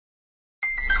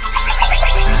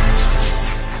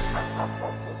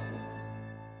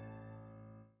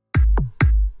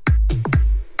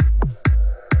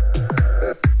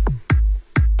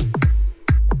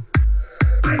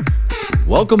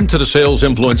Welcome to the Sales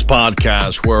Influence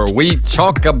Podcast, where we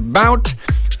talk about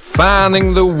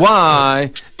finding the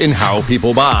why in how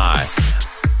people buy.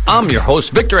 I'm your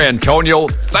host, Victor Antonio.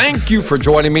 Thank you for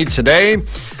joining me today.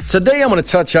 Today, I'm going to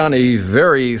touch on a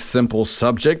very simple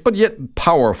subject, but yet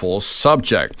powerful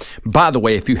subject. By the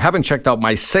way, if you haven't checked out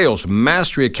my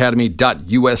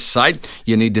salesmasteryacademy.us site,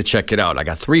 you need to check it out. I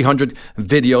got 300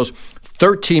 videos,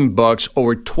 13 books,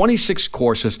 over 26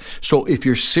 courses. So if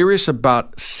you're serious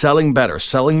about selling better,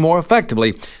 selling more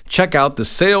effectively, check out the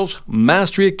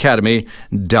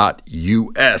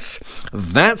salesmasteryacademy.us.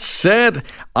 That said,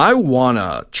 I want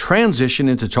to transition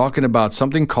into talking about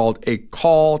something called a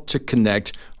call to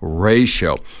connect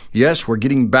ratio. Yes, we're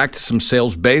getting back to some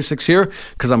sales basics here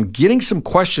because I'm getting some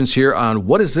questions here on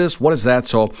what is this, what is that.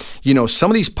 So,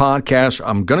 some of these podcasts,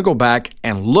 I'm going to go back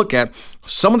and look at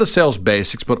some of the sales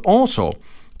basics, but also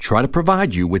try to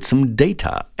provide you with some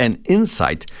data and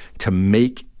insight to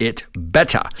make it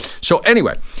better. So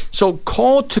anyway,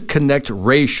 call to connect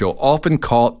ratio, often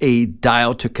called a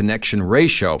dial to connection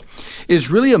ratio,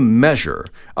 is really a measure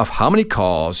of how many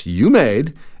calls you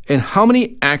made and how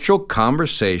many actual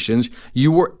conversations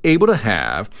you were able to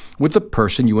have with the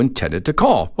person you intended to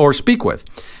call or speak with.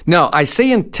 Now, I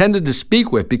say intended to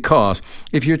speak with because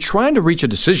if you're trying to reach a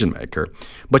decision maker,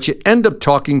 but you end up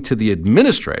talking to the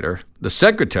administrator, the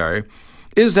secretary,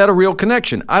 is that a real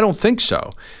connection? I don't think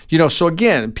so. So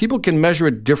again, people can measure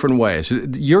it different ways.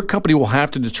 Your company will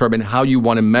have to determine how you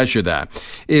want to measure that.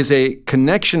 Is a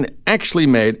connection actually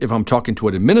made if I'm talking to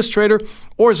an administrator,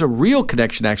 or is a real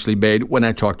connection actually made when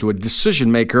I talk to a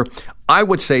decision maker? I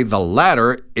would say the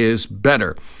latter is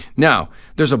better. Now,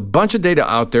 there's a bunch of data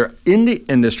out there in the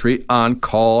industry on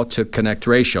call to connect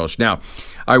ratios. Now,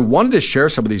 I wanted to share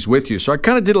some of these with you. So I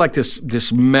kind of did like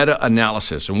this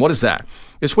meta-analysis. And what is that?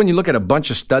 It's when you look at a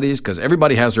bunch of studies, because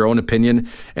everybody has their own opinion,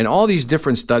 and all these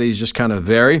different studies just kind of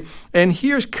vary. And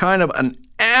here's kind of an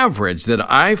average that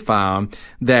I found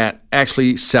that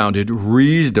actually sounded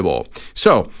reasonable.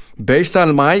 So based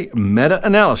on my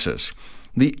meta-analysis,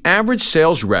 the average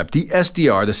sales rep, the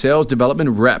SDR, the sales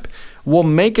development rep, will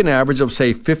make an average of,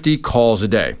 say, 50 calls a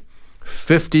day.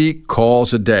 50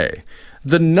 calls a day.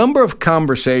 The number of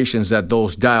conversations that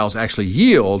those dials actually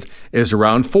yield is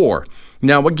around 4.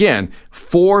 Now, again,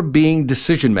 4 being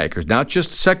decision makers, not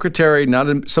just secretary,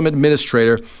 not some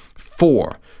administrator,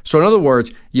 4. So in other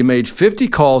words, you made 50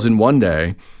 calls in one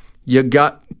day, you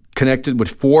got connected with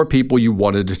 4 people you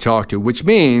wanted to talk to, which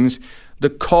means the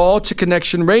call to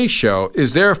connection ratio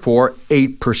is therefore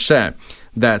 8%.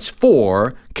 That's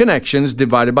 4 connections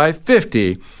divided by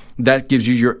 50. That gives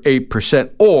you your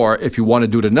 8%. Or if you want to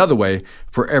do it another way,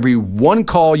 for every 1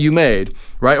 call you made,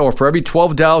 right, or for every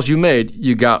 12 dials you made,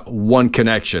 you got 1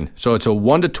 connection. So it's a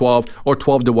 1 to 12 or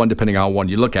 12 to 1, depending on how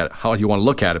you look at it, how you want to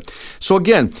look at it. So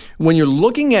again, when you're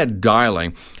looking at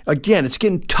dialing, again, it's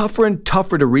getting tougher and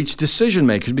tougher to reach decision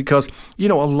makers because, a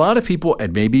lot of people,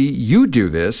 and maybe you do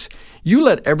this, you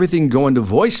let everything go into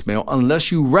voicemail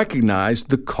unless you recognize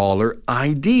the caller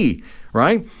ID,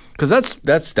 right? Because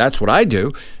that's what I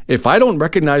do. If I don't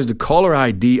recognize the caller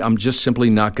ID, I'm just simply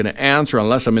not going to answer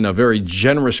unless I'm in a very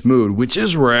generous mood, which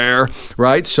is rare,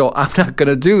 right? So I'm not going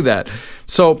to do that.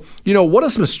 So, what are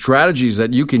some strategies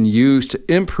that you can use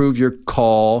to improve your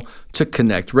call to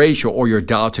connect ratio or your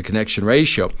dial to connection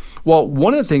ratio? Well,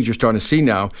 one of the things you're starting to see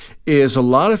now is a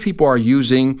lot of people are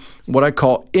using what I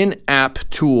call in-app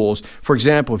tools. For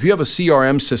example, if you have a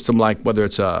CRM system like whether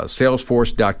it's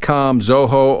Salesforce.com,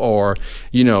 Zoho, or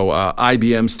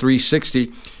IBM's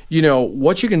 360,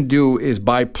 what you can do is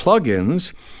buy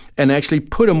plugins and actually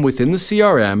put them within the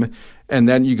CRM, and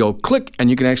then you go click and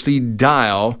you can actually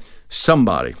dial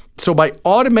somebody. So by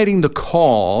automating the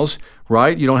calls,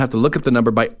 right? You don't have to look up the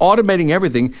number. By automating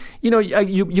everything,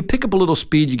 you pick up a little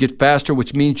speed, you get faster,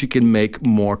 which means you can make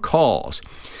more calls.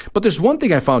 But there's one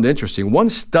thing I found interesting, one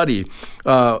study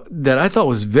that I thought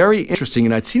was very interesting,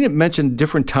 and I'd seen it mentioned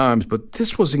different times, but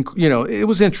this was, it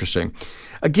was interesting.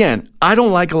 Again, I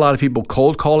don't like a lot of people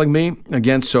cold calling me.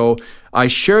 Again, so I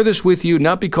share this with you,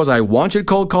 not because I want you to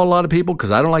cold call a lot of people,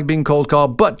 because I don't like being cold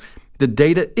called, but the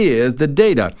data is the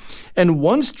data. And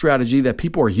one strategy that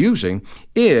people are using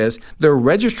is they're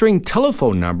registering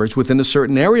telephone numbers within a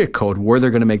certain area code where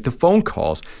they're going to make the phone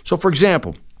calls. So for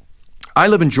example, I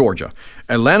live in Georgia,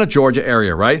 Atlanta, Georgia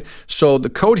area, right? So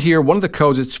the code here, one of the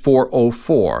codes, it's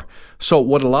 404. So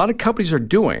what a lot of companies are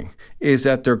doing is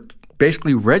that they're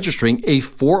basically registering a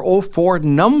 404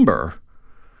 number.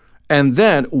 And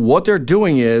then what they're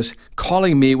doing is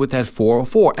calling me with that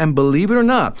 404. And believe it or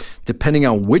not, depending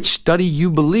on which study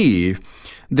you believe,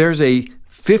 there's a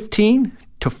 15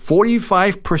 to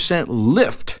 45%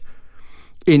 lift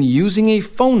in using a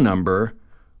phone number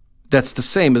that's the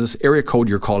same as this area code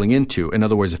you're calling into. In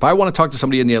other words, if I want to talk to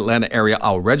somebody in the Atlanta area,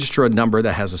 I'll register a number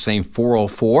that has the same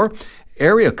 404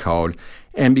 area code.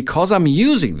 And because I'm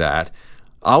using that,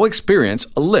 I'll experience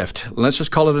a lift. Let's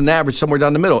just call it an average somewhere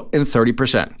down the middle in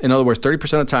 30%. In other words,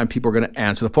 30% of the time people are going to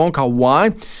answer the phone call. Why?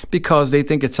 Because they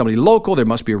think it's somebody local. There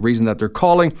must be a reason that they're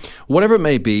calling. Whatever it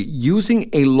may be, using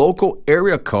a local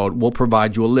area code will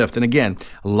provide you a lift. And again,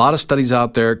 a lot of studies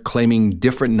out there claiming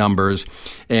different numbers.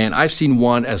 And I've seen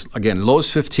one as, again, low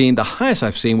as 15. The highest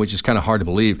I've seen, which is kind of hard to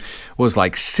believe, was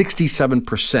like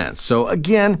 67%. So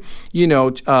again,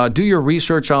 do your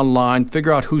research online,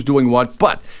 figure out who's doing what.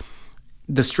 But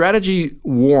the strategy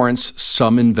warrants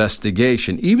some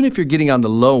investigation. Even if you're getting on the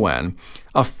low end,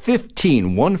 a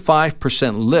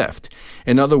 15% lift.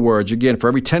 In other words, again, for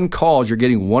every 10 calls, you're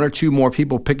getting 1 or 2 more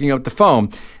people picking up the phone.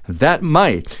 That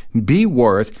might be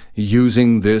worth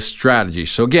using this strategy.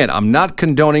 So again, I'm not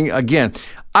condoning, I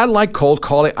like cold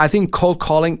calling. I think cold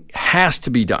calling has to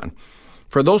be done.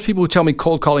 For those people who tell me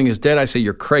cold calling is dead, I say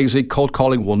you're crazy. Cold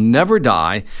calling will never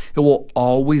die. It will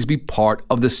always be part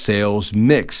of the sales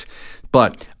mix.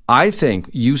 But I think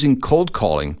using cold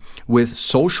calling with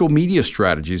social media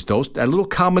strategies, that little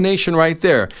combination right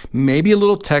there, maybe a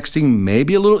little texting,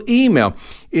 maybe a little email,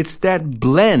 it's that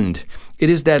blend. It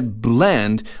is that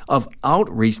blend of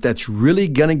outreach that's really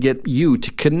going to get you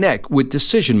to connect with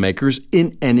decision makers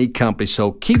in any company.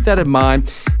 So keep that in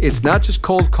mind. It's not just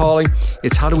cold calling.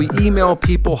 It's how do we email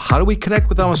people? How do we connect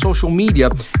with them on social media?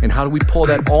 And how do we pull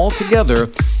that all together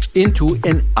into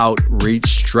an outreach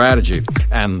strategy?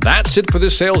 And that's it for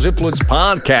the Sales Influence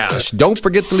Podcast. Don't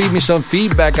forget to leave me some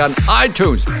feedback on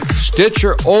iTunes,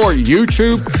 Stitcher, or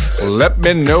YouTube. Let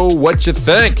me know what you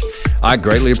think. I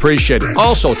greatly appreciate it.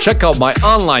 Also, check out my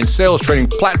online sales training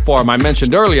platform I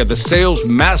mentioned earlier, the Sales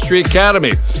Mastery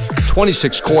Academy.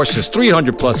 26 courses,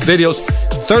 300 plus videos,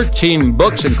 13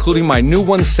 books, including my new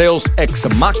one, Sales Ex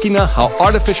Machina, How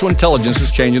Artificial Intelligence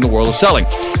is Changing the World of Selling.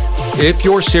 If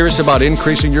you're serious about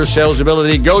increasing your sales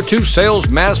ability, go to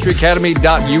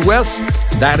salesmasteryacademy.us.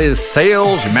 That is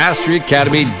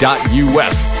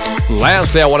salesmasteryacademy.us.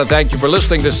 Lastly, I want to thank you for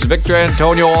listening. This is Victor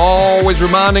Antonio, always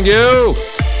reminding you,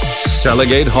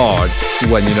 Selligate hard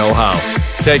when you know how.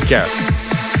 Take care.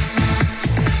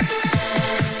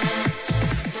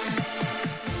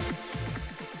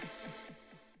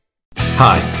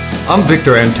 Hi, I'm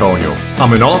Victor Antonio.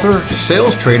 I'm an author,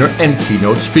 sales trainer, and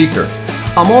keynote speaker.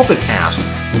 I'm often asked,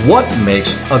 what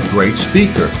makes a great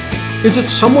speaker? Is it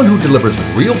someone who delivers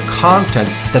real content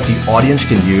that the audience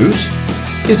can use?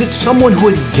 Is it someone who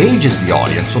engages the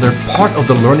audience so they're part of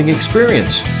the learning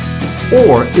experience?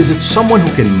 Or is it someone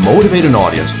who can motivate an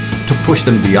audience to push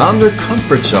them beyond their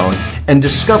comfort zone and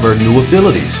discover new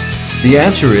abilities? The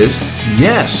answer is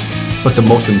yes. But the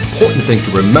most important thing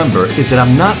to remember is that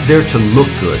I'm not there to look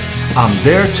good. I'm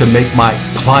there to make my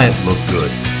client look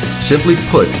good. Simply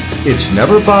put, it's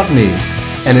never about me,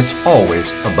 and it's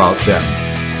always about them.